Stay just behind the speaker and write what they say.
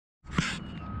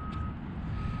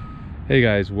Hey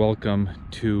guys, welcome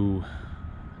to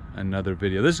another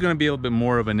video. This is going to be a little bit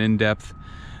more of an in-depth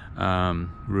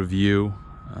review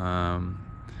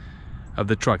of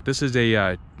the truck. This is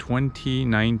a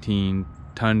 2019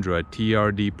 Tundra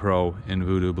TRD Pro in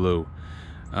VooDoo Blue.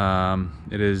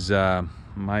 It is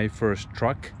my first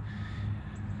truck.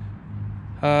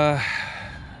 Had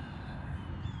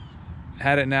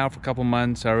it now for a couple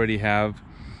months. I already have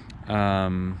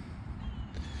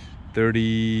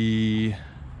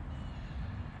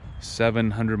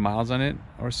 3,700 miles on it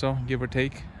or so, give or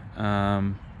take.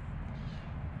 Average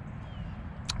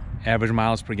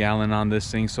miles per gallon on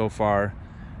this thing so far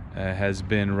has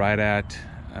been right at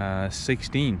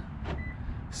 16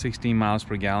 miles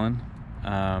per gallon.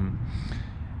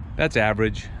 That's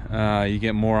average. You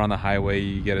get more on the highway.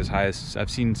 You get as high as,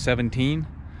 I've seen 17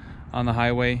 on the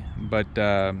highway, but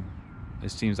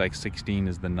it seems like 16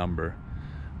 is the number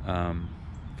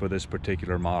for this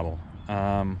particular model.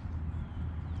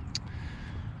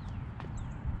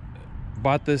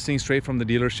 Bought this thing straight from the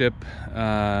dealership,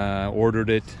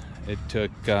 ordered it. It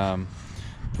took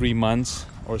 3 months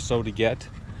or so to get.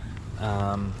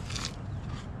 Out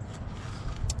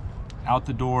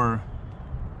the door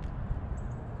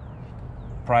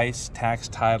price, tax,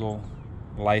 title,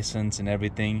 license, and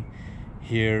everything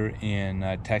here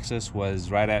in Texas was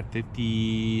right at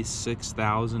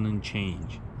 $56,000 and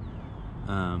change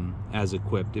as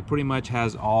equipped. It pretty much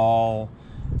has all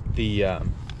the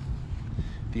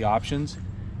options.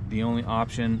 The only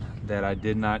option that I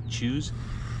did not choose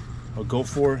or go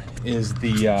for is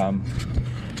the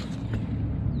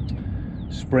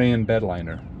spray and bed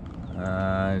liner.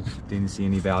 Didn't see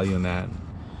any value in that.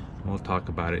 We'll talk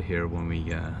about it here when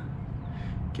we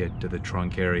get to the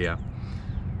trunk area.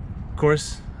 Of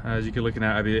course, as you've been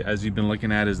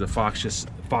looking at, is the Fox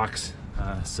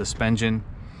suspension.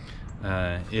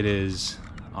 It is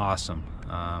awesome.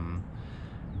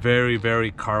 Very,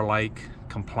 very car-like,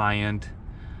 compliant,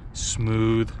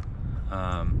 smooth.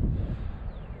 Go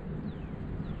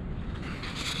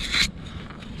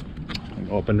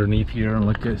up underneath here and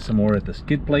look at some more at the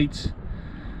skid plates.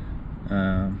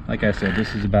 Like I said,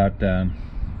 this is about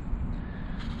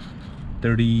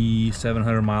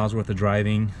 3,700 miles worth of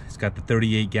driving. It's got the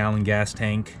 38-gallon gas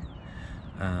tank.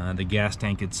 The gas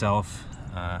tank itself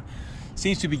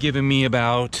seems to be giving me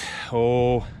about,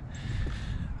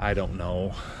 I don't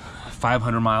know,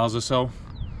 500 miles or so.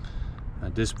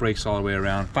 Disc brakes all the way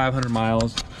around, 500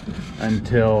 miles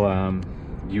until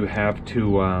you have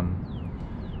to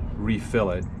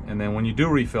refill it. And then when you do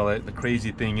refill it, the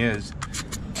crazy thing is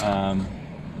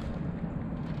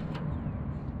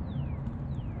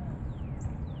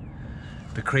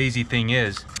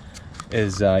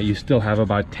you still have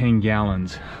about 10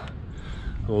 gallons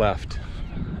left.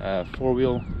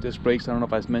 Four-wheel disc brakes, I don't know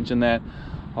if I mentioned that,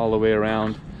 all the way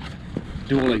around.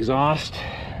 Dual exhaust.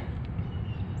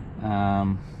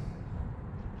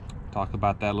 Talk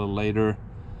about that a little later.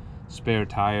 Spare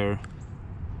tire.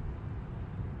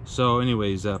 So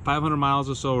anyways, 500 miles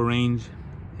or so range,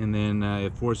 and then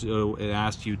it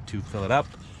asks you to fill it up,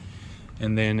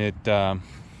 and then it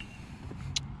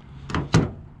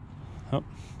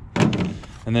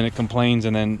complains,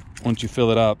 and then once you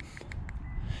fill it up,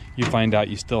 you find out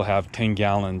you still have 10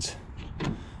 gallons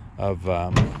of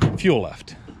fuel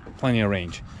left. Plenty of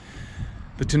range.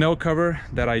 The tonneau cover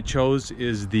that I chose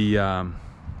is the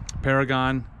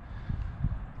Paragon.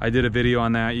 I did a video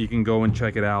on that. You can go and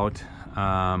check it out.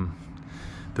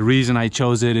 The reason I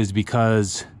chose it is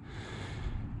because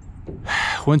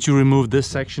once you remove this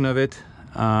section of it,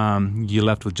 you're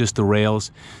left with just the rails.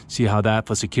 See how that,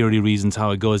 for security reasons, how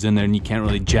it goes in there, and you can't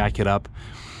really jack it up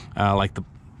like the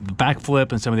back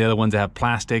flip and some of the other ones that have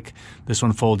plastic. This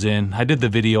one folds in. I did the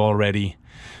video already,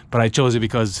 but I chose it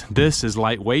because this is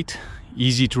lightweight,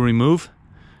 easy to remove,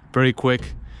 very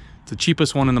quick. It's the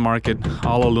cheapest one in the market,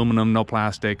 all aluminum, no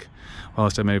plastic. Well,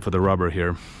 except maybe for the rubber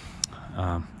here.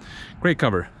 Great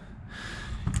cover.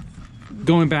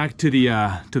 Going back to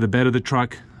the bed of the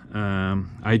truck,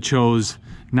 I chose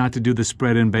not to do the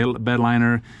spread in bed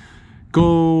liner.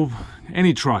 Go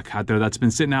any truck out there that's been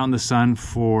sitting out in the sun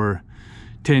for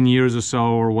 10 years or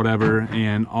so or whatever,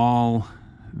 and all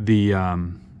the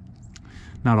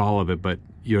not all of it, but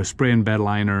your spray and bed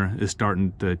liner is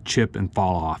starting to chip and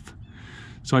fall off.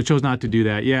 So I chose not to do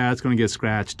that. Yeah, it's going to get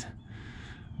scratched,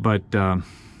 but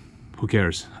who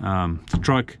cares? It's a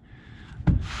truck.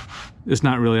 It's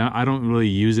not really, I don't really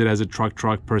use it as a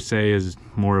truck per se. Is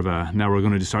more of a, now we're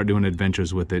going to start doing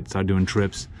adventures with it, start doing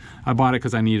trips. I bought it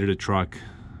because I needed a truck,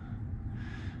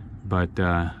 but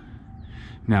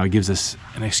now it gives us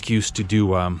an excuse to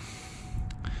do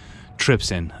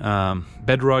trips in.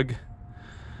 Bed rug,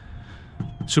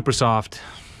 Super soft.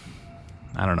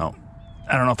 I don't know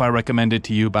if I recommend it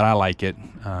to you, but I like it.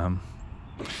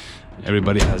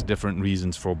 Everybody has different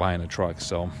reasons for buying a truck.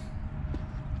 So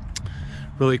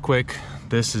really quick,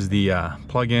 this is the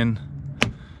plug-in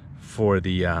for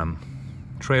the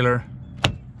trailer,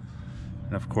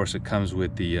 and of course it comes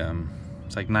with the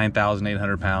it's like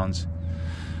 9,800 pounds.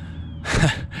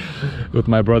 With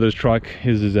my brother's truck,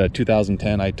 his is a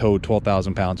 2010. I towed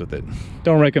 12,000 pounds with it.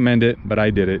 Don't recommend it, but I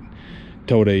did it.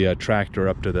 Towed a tractor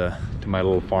up to my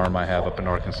little farm I have up in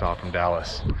Arkansas from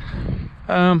Dallas.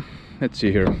 Let's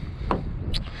see here.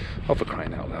 Oh, for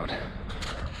crying out loud.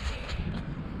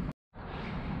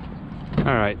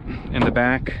 All right, in the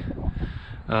back,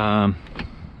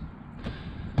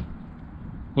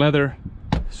 leather,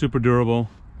 super durable.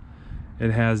 It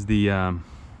has the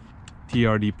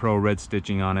TRD Pro red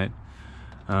stitching on it.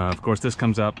 Of course, this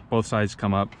comes up, both sides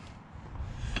come up.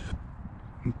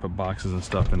 Put boxes and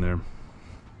stuff in there.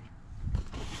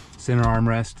 Center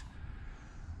armrest,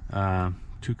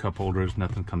 2 cup holders,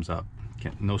 nothing comes up.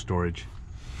 No storage.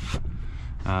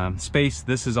 Space,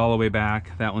 this is all the way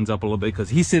back. That one's up a little bit because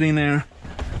he's sitting there.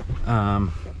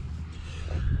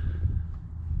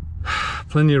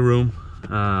 Plenty of room.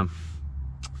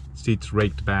 Seats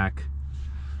raked back.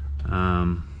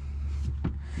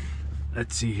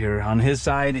 Let's see here on his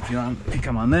side. If you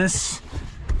come on this,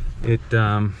 it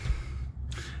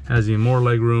has even more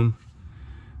leg room.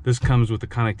 This comes with the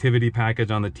connectivity package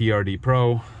on the TRD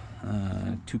Pro.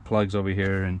 2 plugs over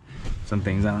here and some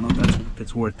things. I don't know if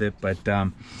it's worth it, but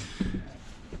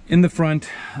in the front,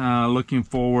 looking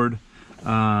forward,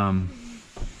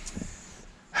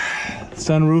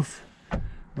 sunroof.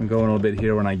 I'm going a little bit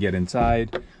here when I get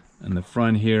inside. In the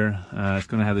front here, it's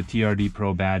going to have the TRD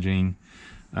Pro badging.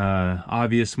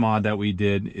 Obvious mod that we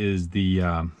did is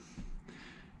the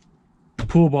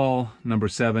pool ball number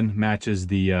 7 matches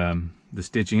the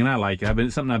stitching, and I like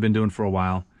it. Something I've been doing for a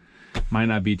while. Might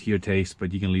not be to your taste,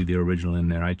 but you can leave the original in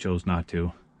there. I chose not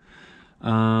to.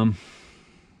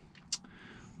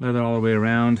 Leather all the way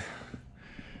around.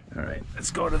 All right,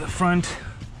 let's go to the front.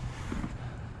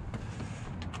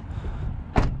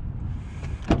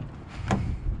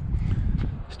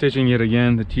 Stitching yet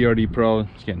again, the TRD Pro.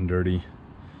 It's getting dirty.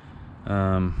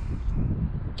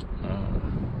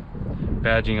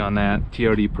 Badging on that,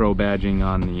 TRD Pro badging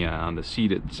on the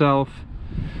seat itself.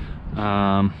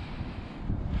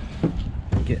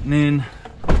 Getting in.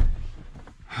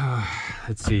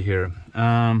 Let's see here.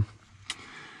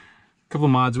 Couple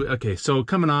mods. Okay, so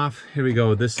coming off, here we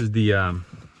go. This is the let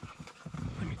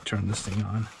me turn this thing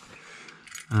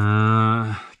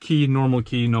on. Key, normal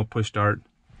key, no push start.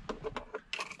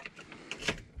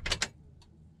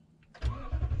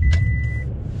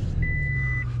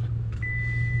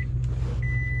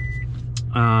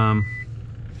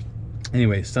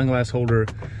 Anyway, sunglass holder.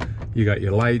 You got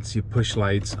your lights, you push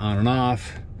lights on and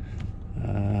off.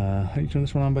 How do you turn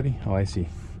this one on, buddy? Oh, I see.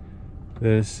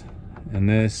 This and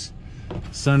this.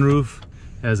 Sunroof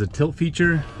has a tilt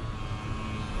feature.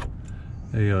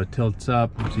 There you go, it tilts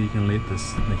up so you can let the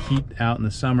heat out in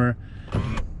the summer,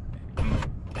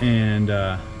 and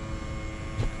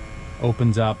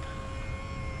opens up.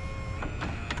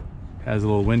 Has a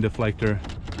little wind deflector.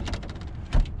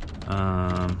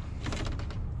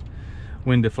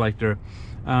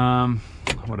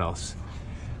 What else?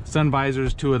 Sun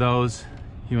visors, 2 of those.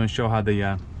 You want to show how the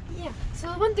yeah,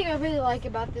 so the one thing I really like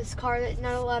about this car that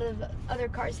not a lot of other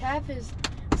cars have is,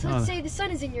 so let's say the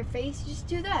sun is in your face, you just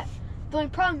do that. The only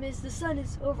problem is the sun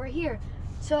is over here,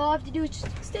 so all I have to do is just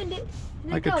extend it,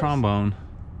 and like a trombone.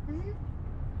 Mm-hmm.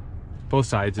 Both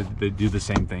sides, they do the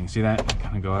same thing. See that?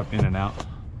 Kind of go up, in and out,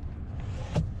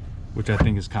 which I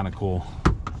think is kind of cool.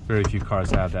 Very few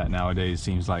cars have that nowadays,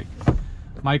 seems like.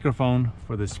 Microphone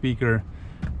for the speaker.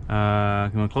 You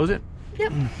want to close it?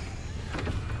 Yep.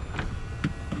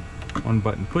 1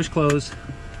 button push close.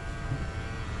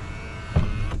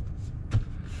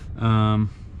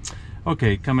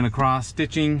 Okay, coming across,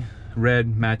 stitching,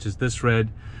 red matches this red.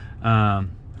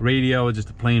 Radio, just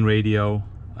a plain radio.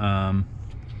 Plain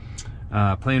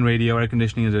radio. Air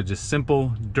conditioning is just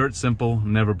simple, dirt simple,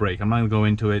 never break. I'm not gonna go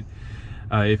into it.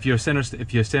 If your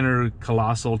center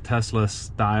colossal Tesla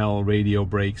style radio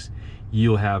breaks,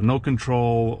 you'll have no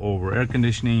control over air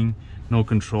conditioning, no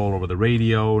control over the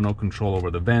radio, no control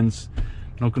over the vents,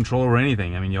 no control over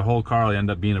anything. I mean, your whole car will end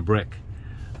up being a brick.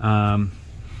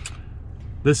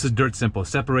 This is dirt simple,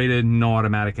 separated, no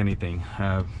automatic anything.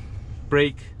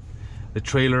 Brake, the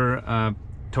trailer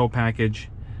tow package,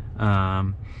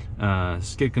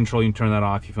 skid control, you can turn that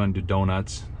off if you want to do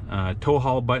donuts. Tow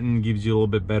haul button gives you a little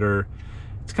bit better.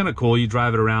 It's kind of cool. You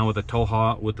drive it around with a tow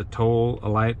haul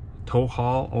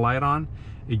light on,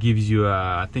 it gives you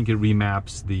I think it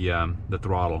remaps the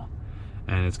throttle,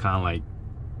 and it's kind of like,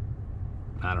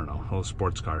 I don't know, a little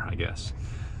sports car, I guess.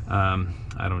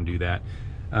 I don't do that.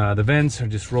 The vents are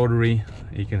just rotary.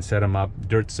 You can set them up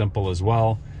dirt simple as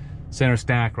well. Center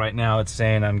stack right now, it's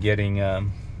saying I'm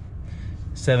getting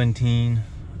 17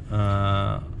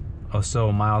 or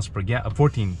so miles per gallon,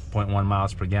 14.1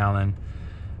 miles per gallon.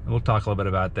 We'll talk a little bit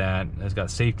about that. It's got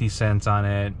safety sense on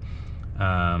it.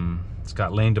 It's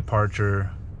got lane departure.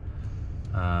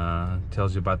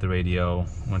 Tells you about the radio.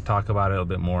 I'm going to talk about it a little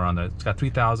bit more on the. It's got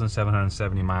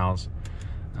 3,770 miles.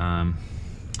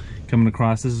 Coming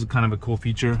across, this is kind of a cool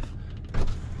feature.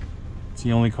 It's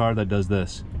the only car that does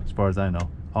this, as far as I know,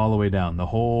 all the way down the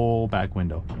whole back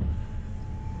window.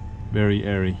 Very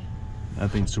airy.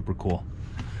 That thing's super cool.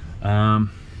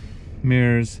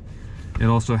 Mirrors. It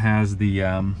also has the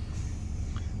I'm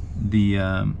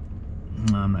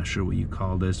not sure what you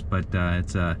call this, but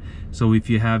it's so if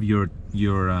you have your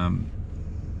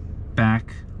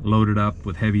back loaded up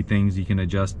with heavy things, you can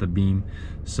adjust the beam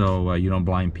so you don't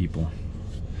blind people.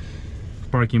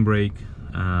 Parking brake,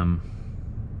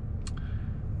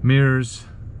 mirrors,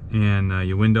 and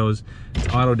your windows. It's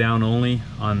auto down only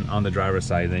on the driver's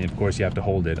side, and of course you have to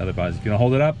hold it. Otherwise, if you don't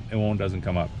hold it up, it doesn't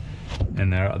come up.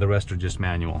 And the rest are just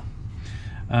manual.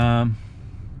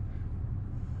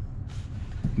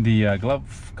 The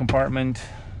glove compartment.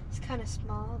 It's kind of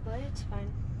small, but it's fine.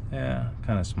 Yeah,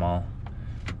 kind of small.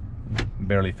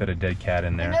 Barely fit a dead cat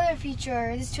in there. Another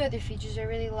feature, there's two other features I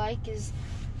really like, is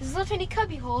this little tiny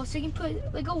cubby hole, so you can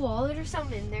put like a wallet or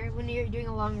something in there when you're doing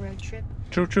a long road trip.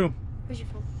 True. Where's your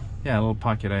phone? Yeah, a little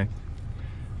pocket eye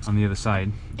on the other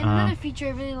side. And another feature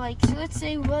I really like, so let's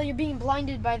say, well, you're being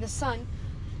blinded by the sun,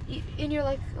 and you're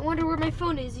like, I wonder where my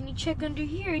phone is, and you check under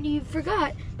here, and you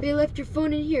forgot, but you left your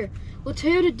phone in here. Well,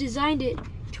 Toyota designed it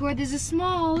to where there's a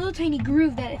small, little tiny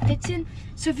groove that it fits in,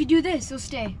 so if you do this, it'll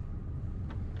stay.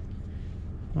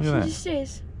 Look at that. It just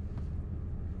stays.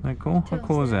 Isn't that cool? How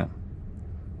cool is that?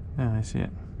 Yeah, I see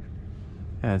it.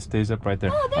 Yeah, it stays up right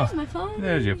there. Oh, there's my phone.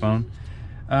 There's your phone.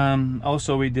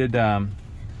 Also, we did the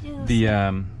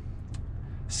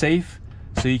safe,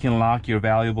 so you can lock your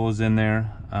valuables in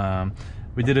there.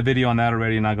 We did a video on that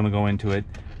already. Not going to go into it.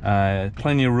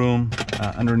 Plenty of room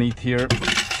underneath here.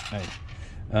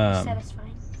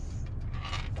 Satisfying.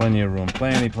 Plenty of room.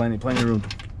 Plenty of room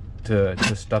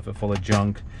to stuff it full of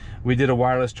junk. We did a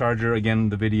wireless charger. Again,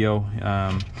 the video.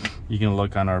 You can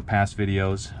look on our past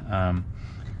videos.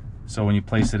 So when you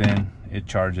place it in, it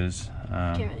charges.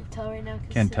 Can't really tell right now.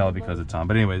 Can't tell because it's on.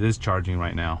 But anyway, it is charging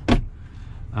right now.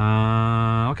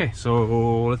 Okay,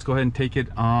 so let's go ahead and take it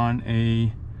on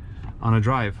a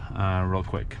drive real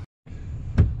quick.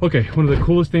 Okay, one of the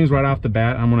coolest things right off the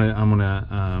bat I'm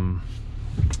gonna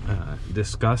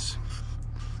discuss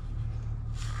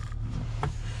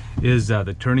is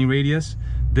the turning radius.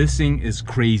 This thing is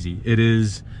crazy. It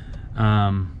is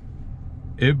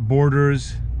it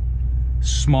borders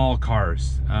small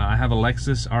cars. I have a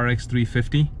Lexus RX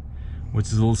 350, which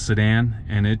is a little sedan,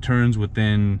 and it turns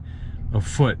within a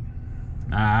foot.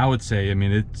 I would say, I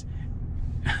mean, it's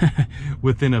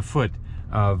within a foot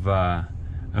of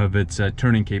its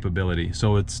turning capability.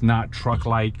 So it's not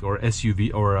truck-like or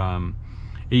SUV or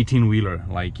 18-wheeler,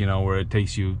 like, you know, where it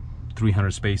takes you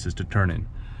 300 spaces to turn in.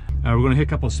 We're gonna hit a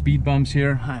couple of speed bumps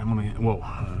here. I'm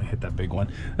gonna hit that big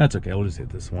one. That's okay, we'll just hit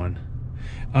this one.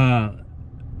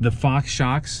 The Fox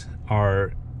shocks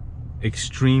are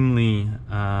extremely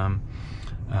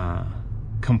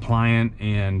compliant,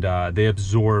 and they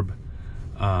absorb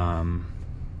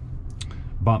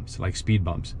bumps, like speed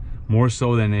bumps, more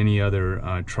so than any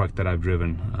other truck that I've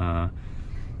driven.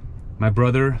 My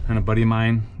brother and a buddy of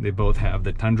mine, they both have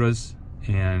the Tundras,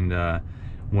 and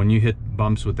when you hit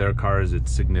bumps with their cars,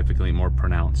 it's significantly more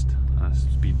pronounced,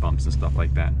 speed bumps and stuff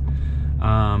like that.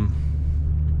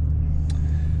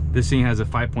 This thing has a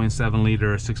 5.7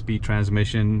 liter 6-speed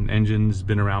transmission. Engine's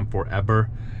been around forever.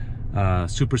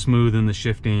 Super smooth in the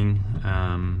shifting.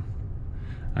 I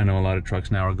know a lot of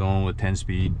trucks now are going with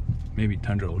 10-speed. Maybe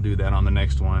Tundra will do that on the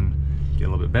next one. Get a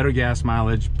little bit better gas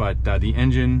mileage, but the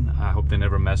engine, I hope they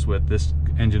never mess with. This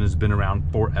engine has been around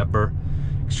forever.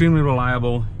 Extremely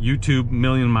reliable. YouTube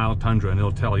million-mile Tundra, and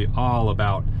it'll tell you all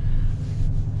about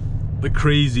the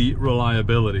crazy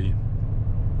reliability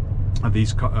of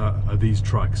these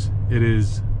trucks. It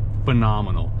is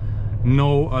phenomenal.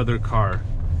 No other car,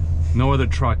 no other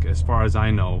truck, as far as I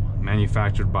know,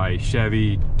 manufactured by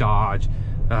Chevy, Dodge,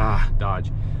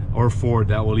 or Ford,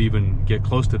 that will even get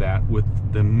close to that with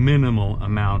the minimal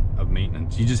amount of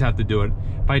maintenance. You just have to do it.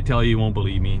 If I tell you, you won't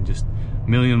believe me. Just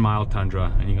million-mile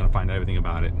Tundra, and you're gonna find everything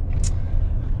about it.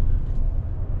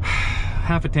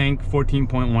 half a tank,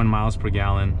 14.1 miles per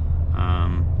gallon.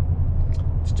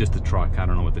 It's just a truck. I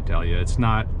don't know what to tell you. It's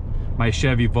not my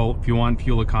Chevy Volt. If you want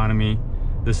fuel economy,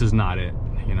 this is not it.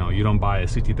 You know, you don't buy a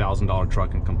 $60,000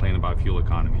 truck and complain about fuel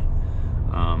economy.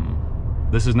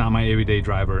 This is not my everyday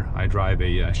driver. I drive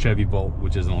a Chevy Volt,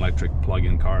 which is an electric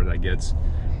plug-in car that gets,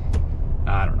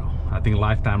 I don't know, I think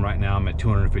lifetime right now I'm at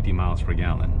 250 miles per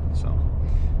gallon. So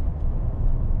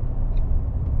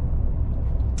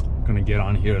I'm gonna get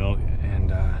on here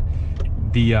and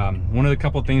one of the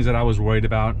couple things that I was worried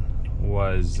about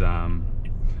was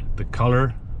the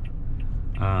color.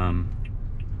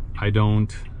 I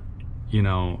don't, you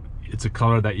know, it's a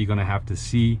color that you're gonna have to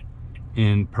see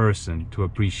in person to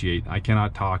appreciate. I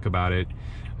cannot talk about it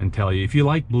and tell you. If you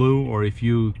like blue, or if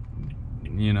you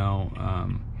know,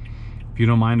 if you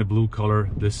don't mind a blue color,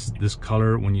 this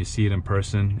color, when you see it in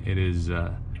person, it is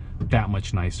that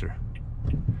much nicer.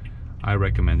 I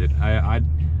recommend it.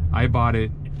 I bought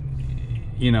it,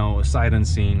 you know, sight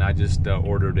unseen. I just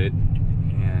ordered it,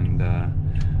 and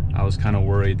I was kind of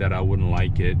worried that I wouldn't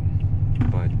like it,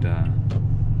 but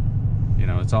you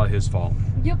know, it's all his fault.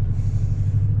 Yep.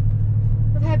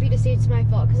 I'm happy to say it's my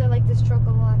fault because I like this truck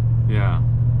a lot. Yeah.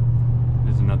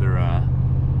 There's another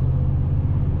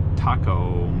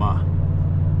Tacoma.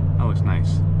 That looks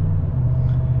nice.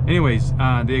 Anyways,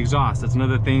 the exhaust. That's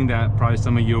another thing that probably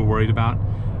some of you are worried about.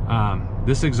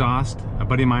 This exhaust, a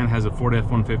buddy of mine has a Ford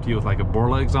F-150 with like a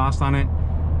Borla exhaust on it.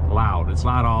 Loud. It's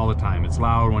loud all the time. It's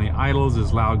loud when he idles.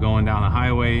 It's loud going down the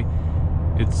highway.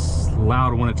 It's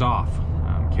loud when it's off.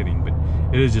 I'm kidding, but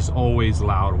it is just always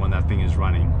loud when that thing is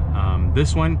running.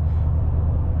 This one,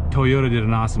 Toyota did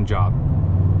an awesome job.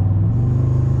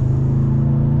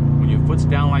 When your foot's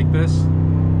down like this,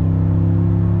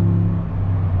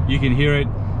 you can hear it,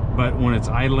 but when it's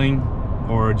idling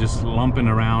or just lumping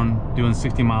around doing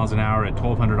 60 miles an hour at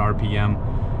 1200 RPM,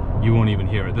 you won't even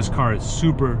hear it. This car is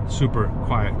super, super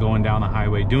quiet going down the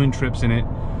highway, doing trips in it.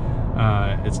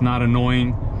 It's not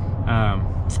annoying.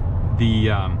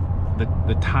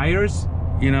 The tires,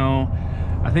 you know,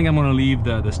 I think I'm gonna leave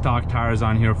the stock tires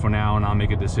on here for now, and I'll make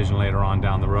a decision later on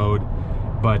down the road.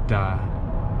 But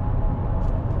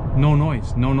no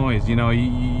noise, no noise. You know,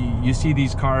 you see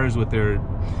these cars with their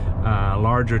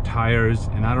larger tires,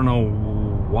 and I don't know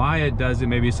why it does it.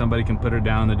 Maybe somebody can put it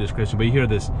down in the description, but you hear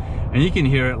this, and you can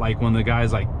hear it like when the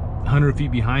guy's like 100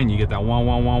 feet behind you, get that wah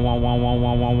wah wah wah wah wah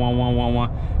wah wah wah wah wah wah,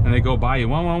 and they go by you,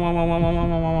 wah wah wah wah wah wah wah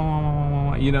wah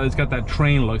wah wah. You know, it's got that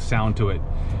train look sound to it,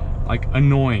 like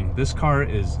annoying. This car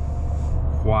is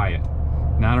quiet.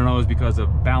 Now I don't know if it's because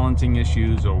of balancing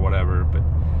issues or whatever, but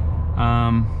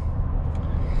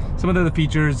some of the other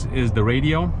features is the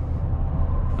radio.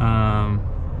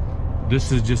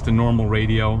 This is just a normal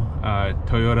radio.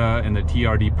 Toyota and the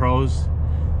TRD Pros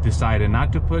decided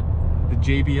not to put the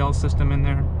JBL system in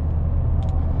there.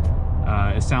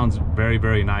 It sounds very,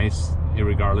 very nice,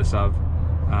 regardless of.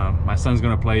 My son's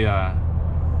gonna play,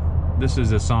 this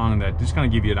is a song that, just gonna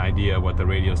give you an idea of what the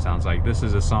radio sounds like. This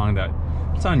is a song that,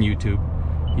 it's on YouTube.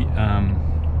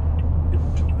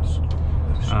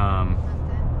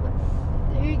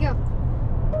 There you go.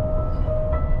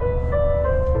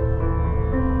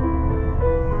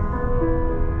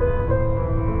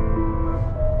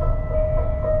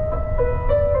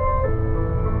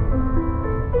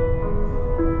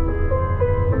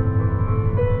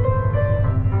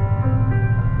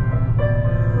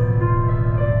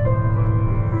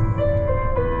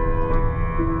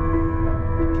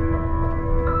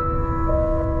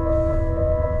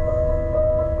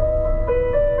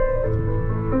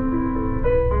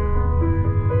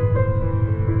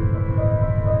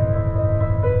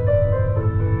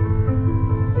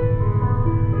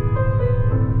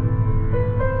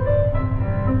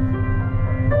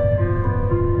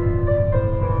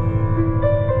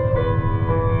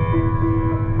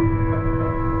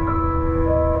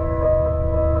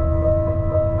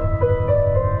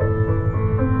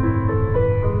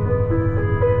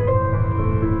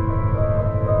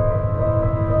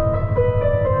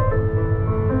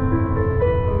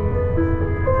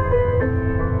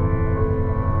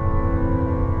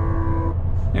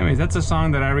 That's a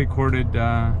song that I recorded.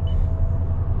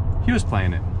 He was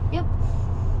playing it. Yep.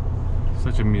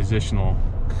 Such a musicianal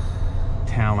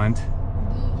talent.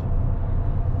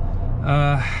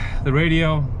 The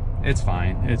radio, it's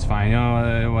fine. It's fine. You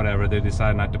know, whatever. They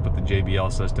decided not to put the JBL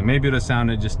system. Maybe it would have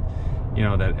sounded just, you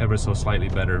know, that ever so slightly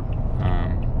better.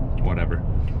 Whatever.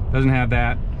 Doesn't have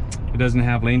that. It doesn't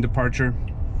have lane departure.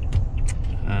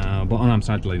 Well, no, I'm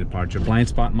sorry, lane departure. Blind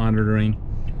spot monitoring.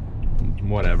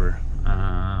 Whatever.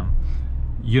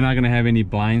 You're not going to have any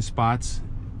blind spots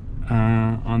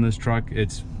on this truck.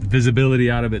 It's visibility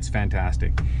out of it's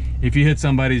fantastic. If you hit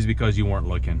somebody, it's because you weren't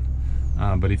looking.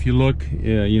 But if you look,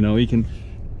 you know, you can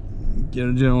get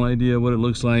a general idea of what it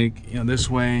looks like, you know, this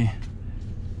way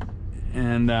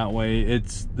and that way.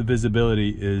 It's the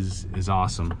visibility is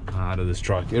awesome out of this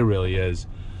truck. It really is.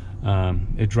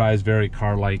 It drives very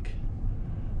car-like,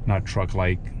 not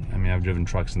truck-like. I mean, I've driven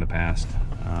trucks in the past.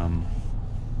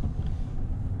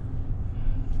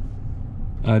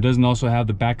 It doesn't also have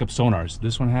the backup sonars.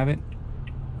 This one have it?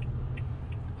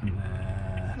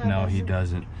 No, he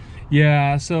doesn't.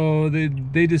 Yeah, so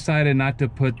they decided not to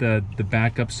put the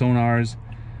backup sonars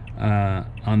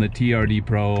on the TRD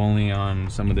Pro, only on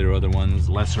some of their other ones,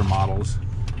 lesser models.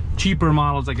 Cheaper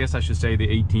models, I guess I should say, the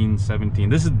 18, 17.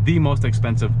 This is the most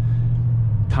expensive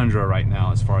Tundra right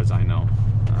now, as far as I know.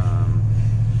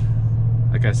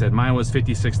 Like I said, mine was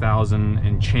 $56,000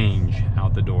 and change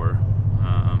out the door.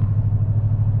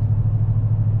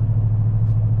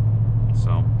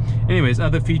 So, anyways,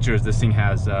 other features this thing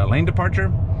has: lane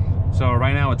departure. So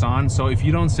right now it's on. So if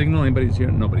you don't signal, anybody's here?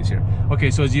 Nobody's here.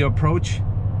 Okay, so as you approach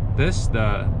this, it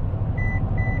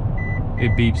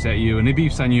beeps at you, and it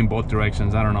beeps on you in both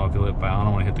directions. I don't know if you live by, I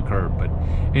don't want to hit the curb, but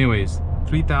anyways,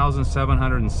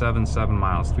 3,777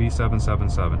 miles,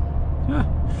 3777. Yeah.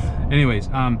 Anyways,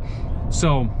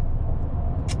 so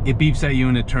it beeps at you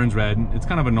and it turns red. It's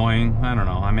kind of annoying. I don't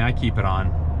know. I mean, I keep it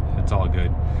on. It's all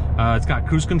good. It's got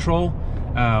cruise control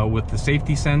with the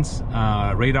safety sense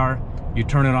radar. You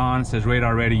turn it on, it says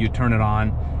radar ready, you turn it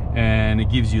on, and it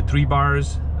gives you 3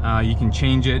 bars. You can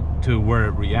change it to where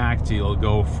it reacts. It'll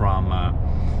go from,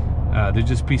 they're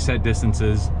just preset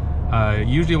distances.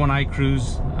 Usually when I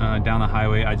cruise down the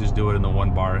highway, I just do it in the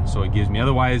 1 bar, so it gives me.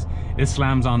 Otherwise, it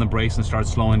slams on the brakes and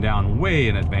starts slowing down way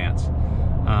in advance.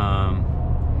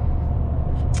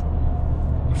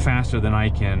 Faster than I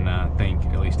can think,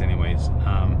 at least anyways.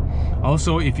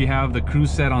 Also, if you have the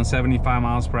cruise set on 75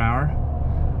 miles per hour,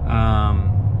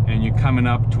 and you're coming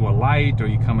up to a light or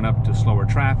you're coming up to slower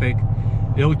traffic,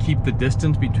 it'll keep the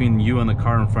distance between you and the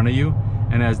car in front of you,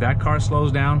 and as that car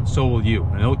slows down, so will you,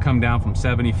 and it'll come down from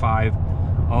 75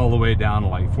 all the way down to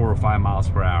like 4 or 5 miles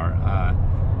per hour.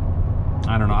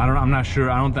 I don't know, I'm not sure.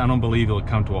 I don't believe it'll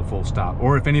come to a full stop.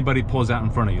 Or if anybody pulls out in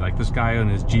front of you, like this guy in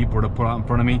his Jeep were to pull out in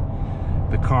front of me,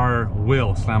 the car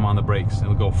will slam on the brakes.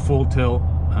 It'll go full tilt,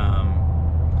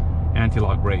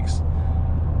 anti-lock brakes.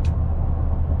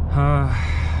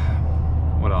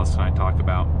 What else can I talk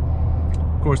about?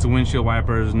 Of course, the windshield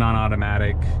wipers,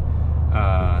 non-automatic.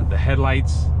 The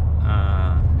headlights,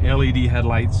 LED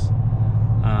headlights.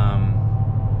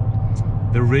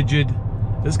 The rigid.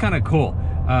 This is kind of cool.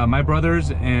 My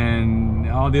brothers and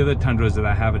all the other Tundras that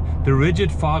I have, the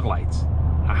rigid fog lights.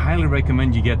 I highly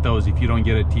recommend you get those if you don't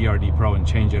get a TRD Pro and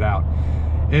change it out.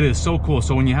 It is so cool.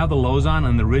 So when you have the lows on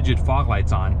and the rigid fog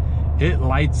lights on, it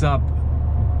lights up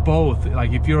both.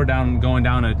 Like if you're going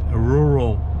down a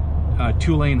rural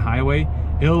 2-lane highway,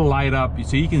 it'll light up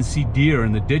so you can see deer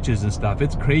in the ditches and stuff.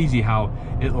 It's crazy how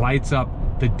it lights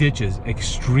up the ditches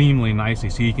extremely nicely,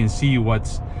 so you can see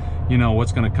what's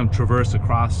going to come traverse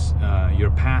across your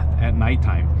path at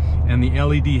nighttime. And the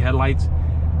LED headlights,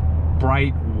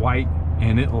 bright white,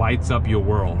 and it lights up your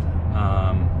world.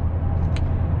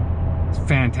 It's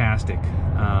fantastic.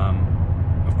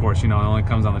 Of course, it only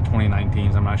comes on the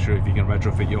 2019s. I'm not sure if you can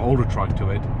retrofit your older truck to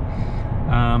it.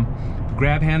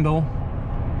 Grab handle,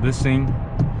 this thing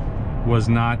was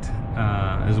not,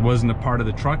 it wasn't a part of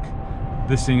the truck.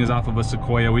 This thing is off of a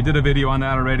Sequoia. We did a video on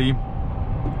that already.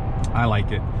 I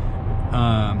like it.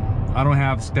 I don't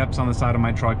have steps on the side of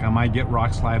my truck. I might get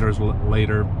rock sliders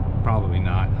later. Probably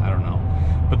not, I don't know.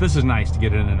 But this is nice to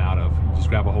get in and out of. You just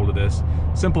grab a hold of this.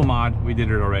 Simple mod, we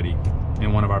did it already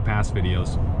in one of our past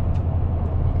videos.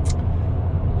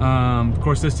 Of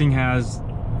course, this thing has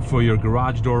for your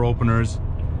garage door openers,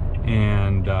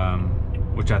 and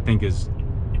which I think is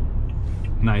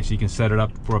nice. You can set it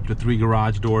up for up to 3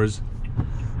 garage doors.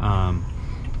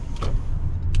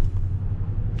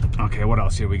 Okay, what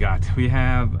else here we got? We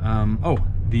have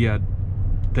the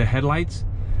headlights.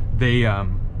 They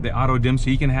auto dim,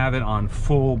 so you can have it on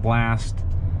full blast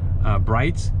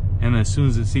brights, and as soon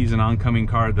as it sees an oncoming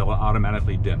car, they'll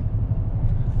automatically dim.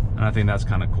 And I think that's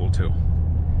kind of cool too.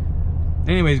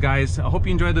 Anyways, guys, I hope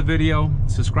you enjoyed the video.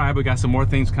 Subscribe, we got some more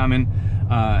things coming.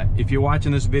 If you're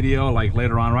watching this video like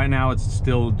later on, right now it's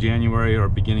still January or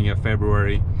beginning of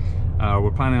February.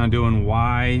 We're planning on doing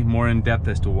why, more in depth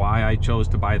as to why I chose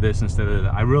to buy this instead of,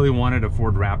 I really wanted a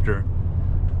Ford Raptor.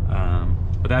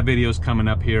 But that video is coming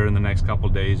up here in the next couple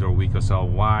days or a week or so.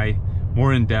 Why,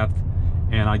 more in depth,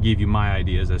 and I'll give you my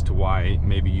ideas as to why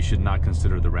maybe you should not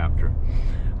consider the Raptor.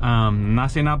 I'm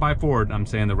not saying not buy Ford, I'm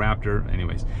saying the Raptor.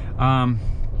 Anyways,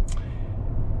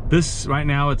 this right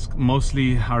now, it's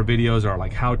mostly our videos are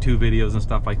like how-to videos and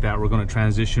stuff like that. We're going to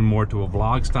transition more to a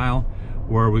vlog style,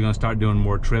 where we're going to start doing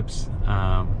more trips.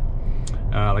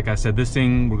 Like I said, this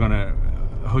thing we're going to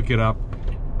hook it up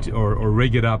to, or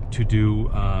rig it up to do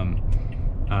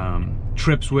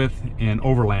trips with and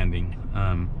overlanding.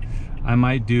 I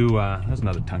might do that's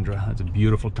another Tundra. That's a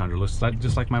beautiful Tundra. Looks like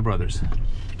just like my brother's. Look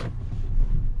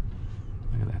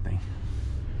at that thing.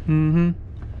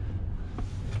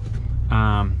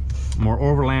 More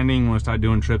overlanding. We're gonna start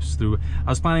doing trips through. I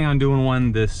was planning on doing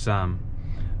one this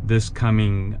this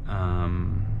coming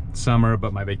summer,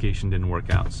 but my vacation didn't work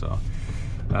out. So,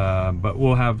 but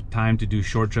we'll have time to do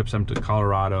short trips up to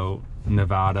Colorado,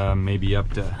 Nevada, maybe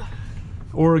up to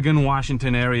Oregon,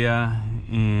 Washington area,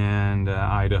 and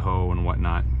Idaho and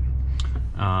whatnot.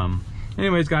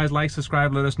 Anyways, guys, like,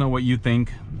 subscribe, let us know what you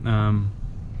think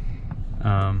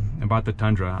about the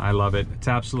Tundra. I love it. It's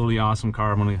absolutely awesome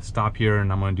car. I'm gonna stop here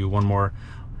and I'm gonna do one more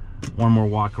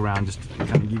walk around, just to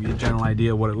kind of give you a general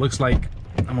idea of what it looks like.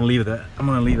 I'm gonna leave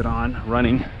it on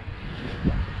running.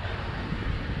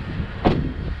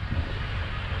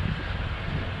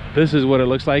 This is what it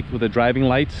looks like with the driving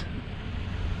lights.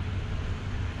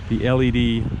 The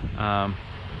LED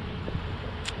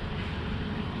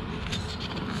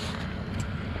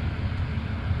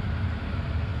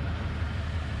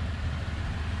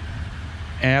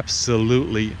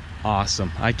absolutely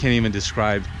awesome. I can't even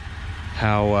describe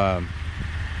how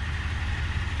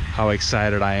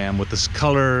excited I am with this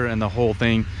color and the whole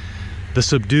thing. The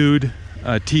subdued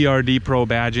TRD Pro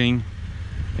badging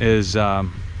is I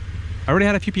already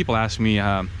had a few people ask me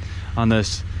on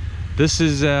this. This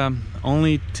is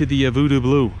only to the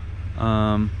VooDoo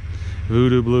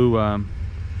Blue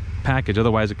package.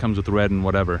 Otherwise it comes with red and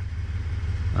whatever.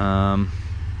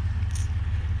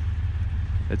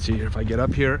 Let's see here, if I get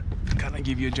up here, kind of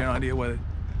give you a general idea what it.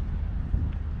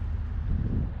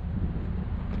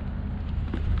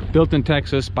 Built in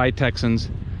Texas by Texans,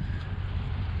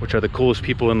 which are the coolest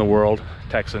people in the world,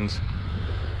 Texans.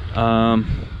 Bad,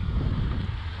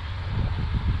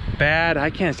 I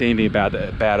can't say anything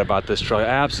bad about this truck. I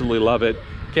absolutely love it.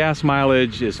 Gas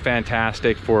mileage is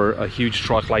fantastic for a huge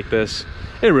truck like this.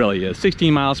 It really is.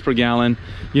 16 miles per gallon.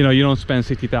 You know, you don't spend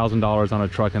 $60,000 on a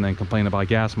truck and then complain about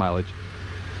gas mileage.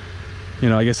 You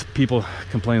know, I guess people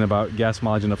complain about gas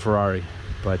mileage in a Ferrari,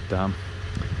 but I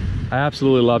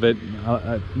absolutely love it.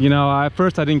 You know, at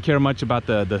first I didn't care much about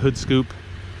the hood scoop,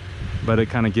 but it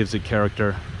kind of gives it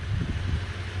character.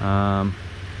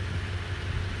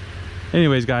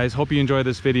 Anyways, guys, hope you enjoy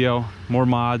this video. More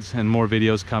mods and more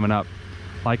videos coming up.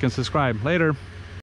 Like and subscribe. Later.